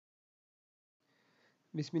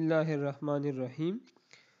Bismillahirrahmanirrahim.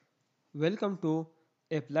 Welcome to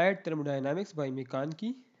Applied Thermodynamics by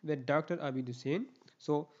McConkey with Dr. Abid Hussain.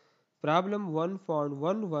 So, problem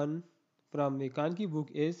 1.11 from McConkey book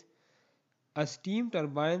is a steam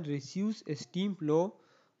turbine receives a steam flow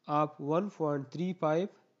of 1.35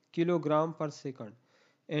 kilogram per second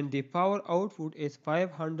and the power output is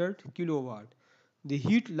 500 kilowatt. The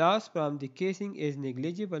heat loss from the casing is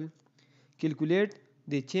negligible. Calculate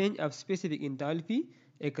the change of specific enthalpy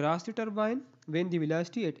across the turbine when the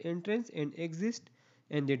velocity at entrance and exit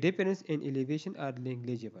and the difference in elevation are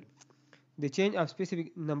negligible. The change of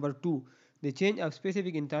specific number 2. The change of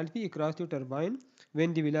specific enthalpy across the turbine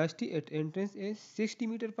when the velocity at entrance is 60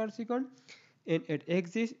 meter per second and at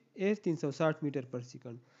exit is 360 meter per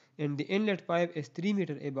second and the inlet pipe is 3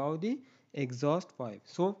 meter above the exhaust pipe.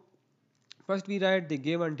 So first we write the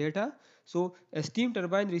given data. So a steam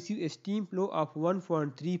turbine receives a steam flow of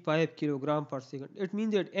 1.35 kilogram per second. It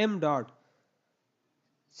means that m dot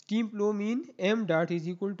steam flow mean m dot is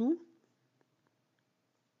equal to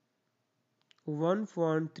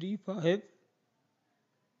 1.35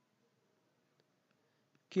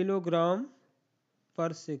 kilogram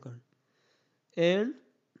per second and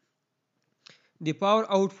the power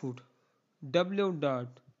output W dot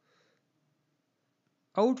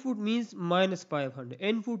output means minus 500.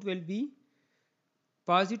 Input will be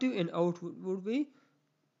positive and output would be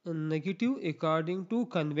negative according to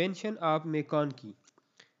convention of McConkey.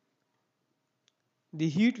 The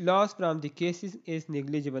heat loss from the cases is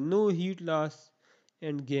negligible. No heat loss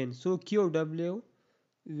and gain. So QW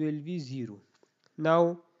will be 0.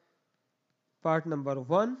 Now part number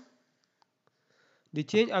 1. The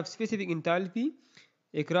change of specific enthalpy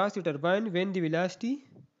across the turbine when the velocity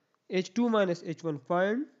H2 minus H1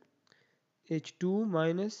 find H2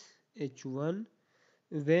 minus H1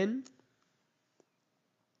 when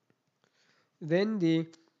the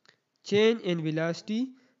change in velocity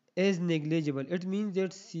is negligible. It means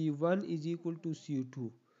that C1 is equal to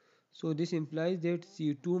C2. So this implies that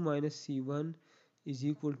C2 minus C1 is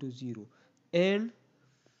equal to 0. And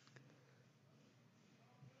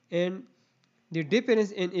the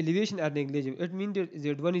difference in elevation are negligible. It means that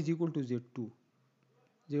Z1 is equal to Z2.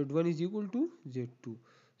 Z1 is equal to Z2.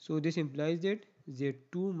 So this implies that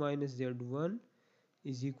Z2 minus Z1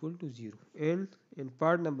 is equal to 0. And in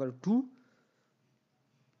part number 2,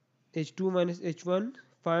 H2 minus H1,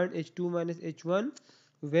 find H2 minus H1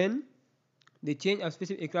 when the change of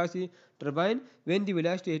specific across the turbine when the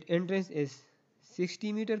velocity at entrance is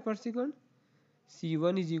 60 meter per second,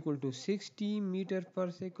 C1 is equal to 60 meter per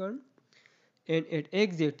second and at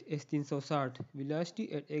exit is 360.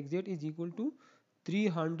 Velocity at exit is equal to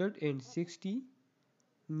 360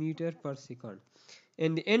 meter per second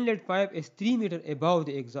and the inlet pipe is 3 meter above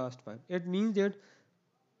the exhaust pipe. It means that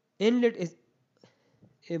inlet is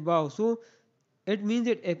above. So it means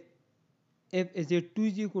that if Z2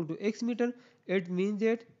 is equal to x meter, it means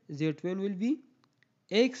that Z1 will be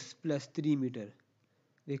x plus 3 meter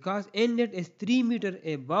because inlet is 3 meter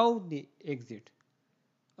above the exit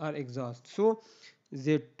or exhaust. So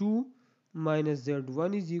Z2 minus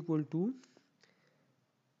Z1 is equal to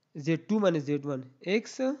Z2 minus Z1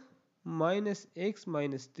 x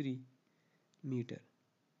minus 3 meter.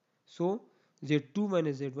 So Z2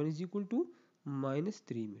 minus Z1 is equal to minus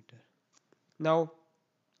 3 meter. Now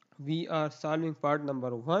we are solving part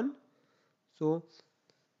number 1. So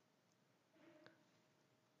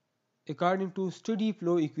according to steady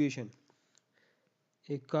flow equation,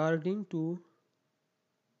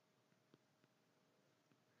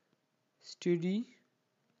 steady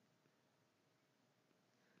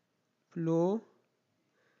flow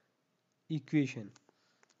equation,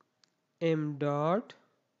 m dot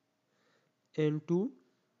into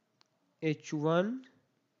h1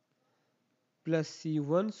 plus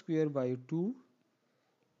c1 square by 2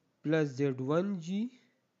 plus z1g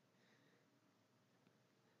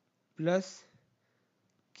plus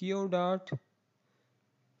q dot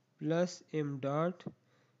plus m dot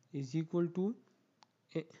is equal to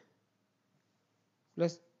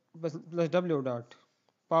plus w dot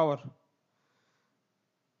power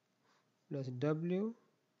plus w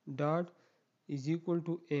dot is equal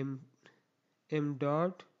to m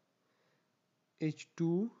dot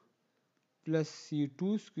h2 plus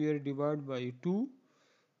c2 square divided by 2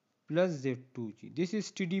 plus z2g. This is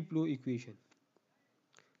steady flow equation.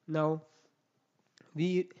 Now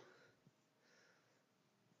we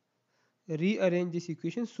rearrange this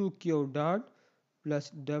equation. So q dot plus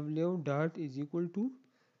w dot is equal to,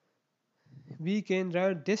 we can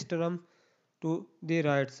write this term to the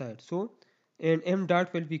right side. So and m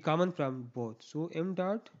dot will be common from both. So m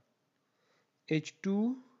dot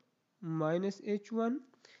h2 minus h1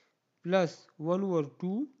 plus 1 over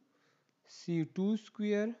 2 c2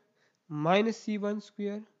 square minus c1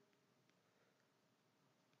 square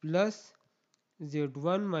plus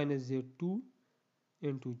z1 minus z2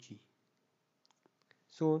 into g.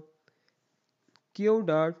 So q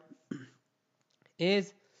dot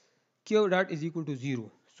is equal to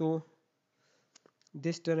 0. So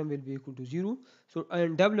this term will be equal to 0. So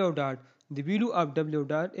and W dot, the value of W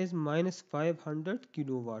dot is minus 500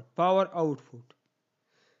 kilowatt power output.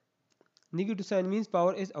 Negative sign means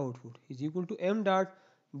power is output is equal to M dot.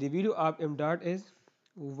 The value of M dot is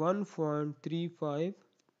 1.35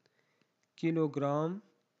 kilogram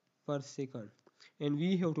per second, and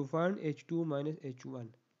we have to find H2 minus H1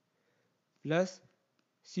 plus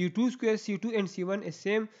C2 square. C2 and C1 is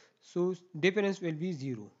same, so difference will be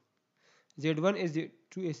 0. Z1 is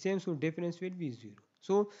Z2 is same, so difference will be 0.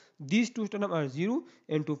 So these two terms are 0,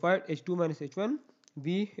 and to find H2 minus H1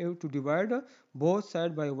 we have to divide both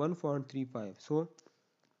sides by 1.35. So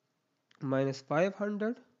minus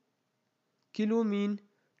 500 kilo mean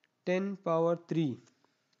 10 power 3,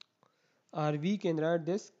 or we can write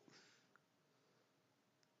this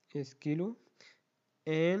is kilo,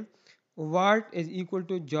 and watt is equal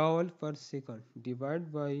to joule per second divided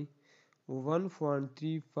by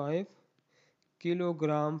 1.35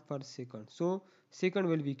 kilogram per second. So second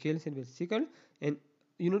will be cancelled with second, and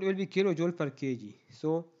unit will be kilojoule per kg.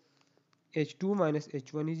 So H2 minus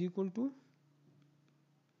H1 is equal to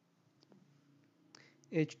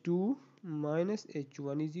H2 minus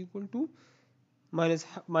H1 is equal to minus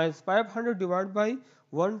 500 divided by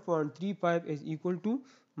 1.35 is equal to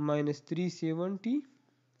minus 370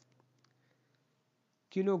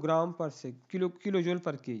 kilogram per kilojoule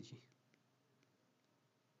per kg.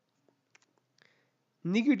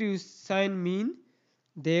 Negative sign mean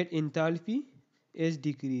that enthalpy is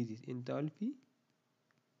decreases. Enthalpy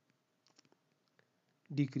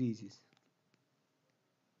decreases.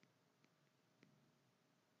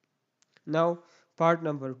 Now part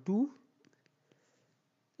number 2.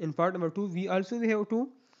 In part number 2 we also have to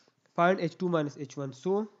find H2 minus H1.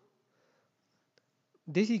 So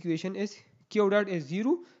this equation is Q dot is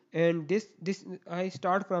 0, and this I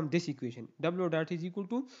start from this equation. W dot is equal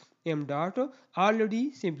to M dot.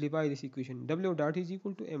 Already simplify this equation. W dot is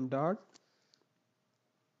equal to M dot.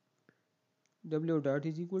 W dot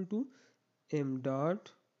is equal to M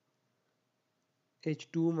dot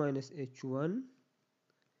H2 minus H1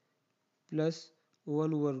 plus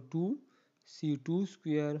 1 over 2 C2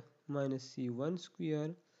 square minus C1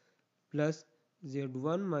 square plus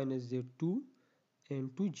Z1 minus Z2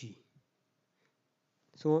 into G.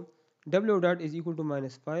 So W dot is equal to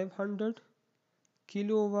minus 500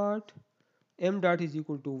 kilowatt. M dot is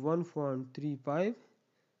equal to 1.35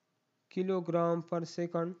 kilogram per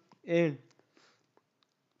second, and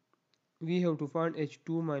we have to find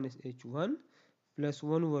H2 minus H1 plus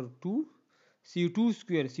 1 over 2 C2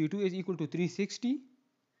 square. C2 is equal to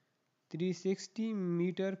 360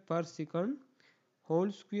 meter per second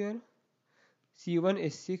whole square. C1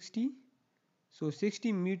 is 60, so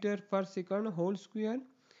 60 meter per second whole square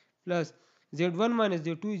plus Z1 minus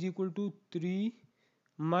Z2 is equal to 3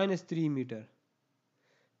 minus 3 meter,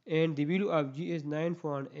 and the value of G is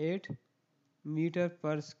 9.8 meter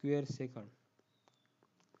per square second.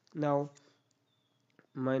 Now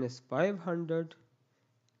minus 500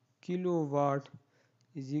 kilowatt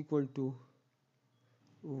is equal to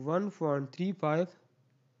 1.35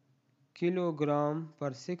 kilogram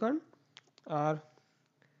per second, or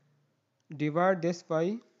divide this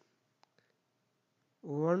by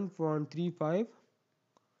 1.35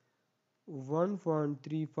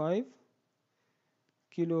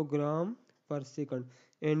 kilogram per second,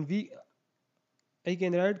 and I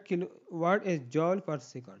can write kilowatt as joule per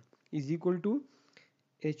second is equal to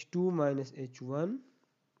H2 minus H1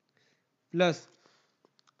 plus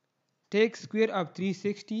take square of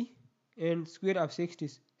 360 and square of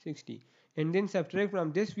 60, and then subtract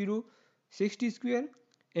from this value 60 square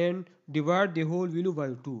and divide the whole value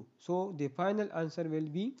by 2. So the final answer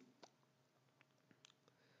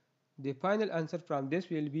from this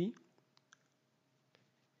will be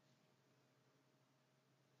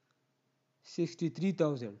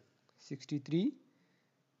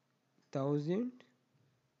 63,000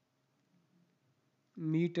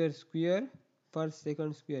 meter square per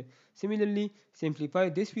second square. Similarly, simplify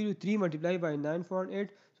this value 3 multiplied by 9.8,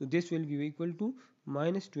 so this will be equal to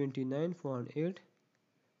minus 29.8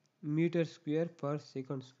 meter square per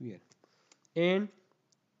second square, and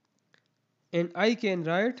I can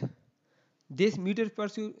write this meter per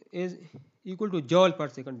second is equal to joule per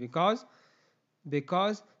second, because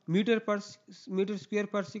meter square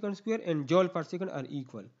per second square and joule per second are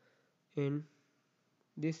equal. and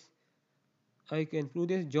this I can prove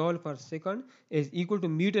this joule per second is equal to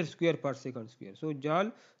meter square per second square. So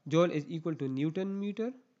joule is equal to Newton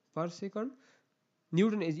meter per second.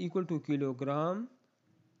 Newton is equal to kilogram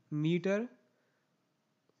meter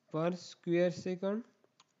per square second.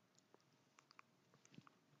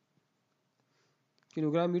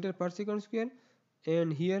 Kilogram meter per second square,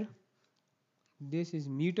 and here this is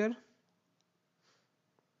meter.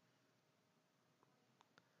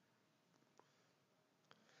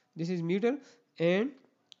 This is meter and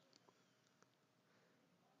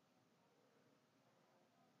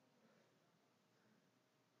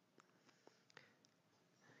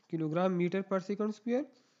kilogram meter per second square.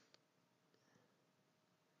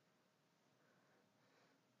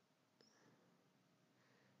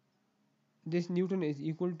 This Newton is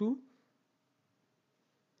equal to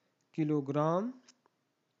kilogram.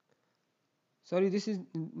 Sorry, this is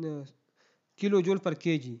kilojoule per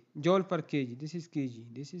kg. Joule per kg. This is kg.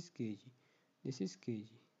 This is kg. This is kg.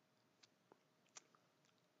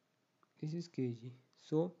 This is kg.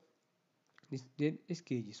 So this is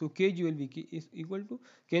kg. So kg will be is equal to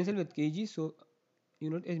cancel with kg. So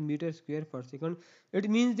unit is meter square per second. It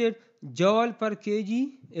means that joule per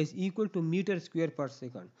kg is equal to meter square per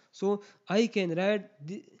second. So I can write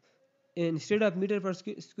instead of meter per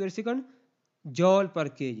square second, joule per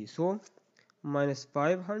kg. So minus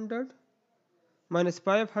 500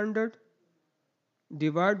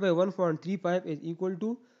 divided by 1.35 is equal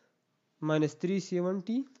to minus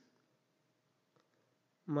 370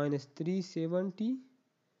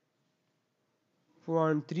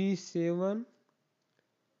 0.37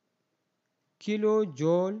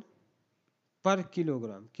 kilojoule per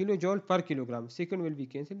kilogram. Kilojoule per kilogram. Second will be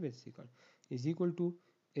cancelled with second. Is equal to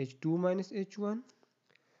H2 minus H1,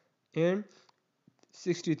 and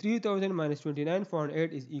 63,000 minus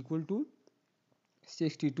 29.8 is equal to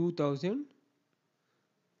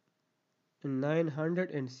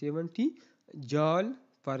 62,970 joule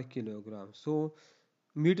per kilogram. So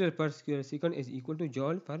meter per square second is equal to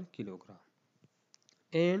joule per kilogram,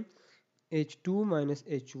 and H2 minus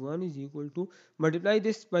H1 is equal to, multiply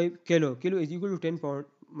this by kilo. Kilo is equal to 10 pound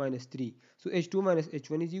minus 3. So H2 minus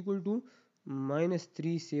H1 is equal to minus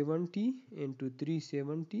 370 into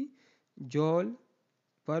 370 joule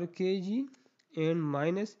per kg, and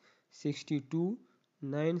minus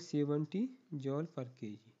 62,970 joule per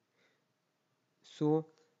kg. So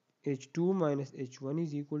H2 minus H1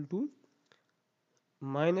 is equal to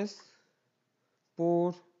minus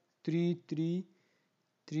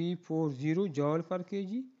 43340 joule per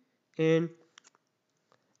kg, and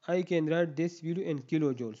I can write this value in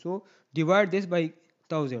kilojoule. So divide this by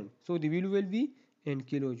 1000. So the value will be in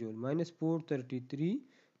kilojoule, minus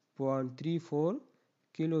 433.34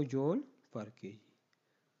 kilojoule per kg.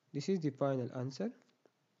 This is the final answer.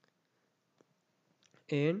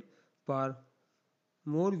 And for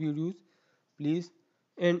more videos, please,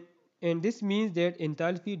 and this means that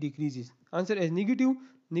enthalpy decreases. Answer is negative.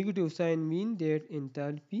 Negative sign means that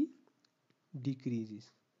enthalpy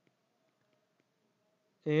decreases.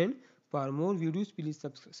 And for more videos, please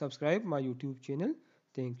subscribe my YouTube channel.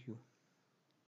 Thank you.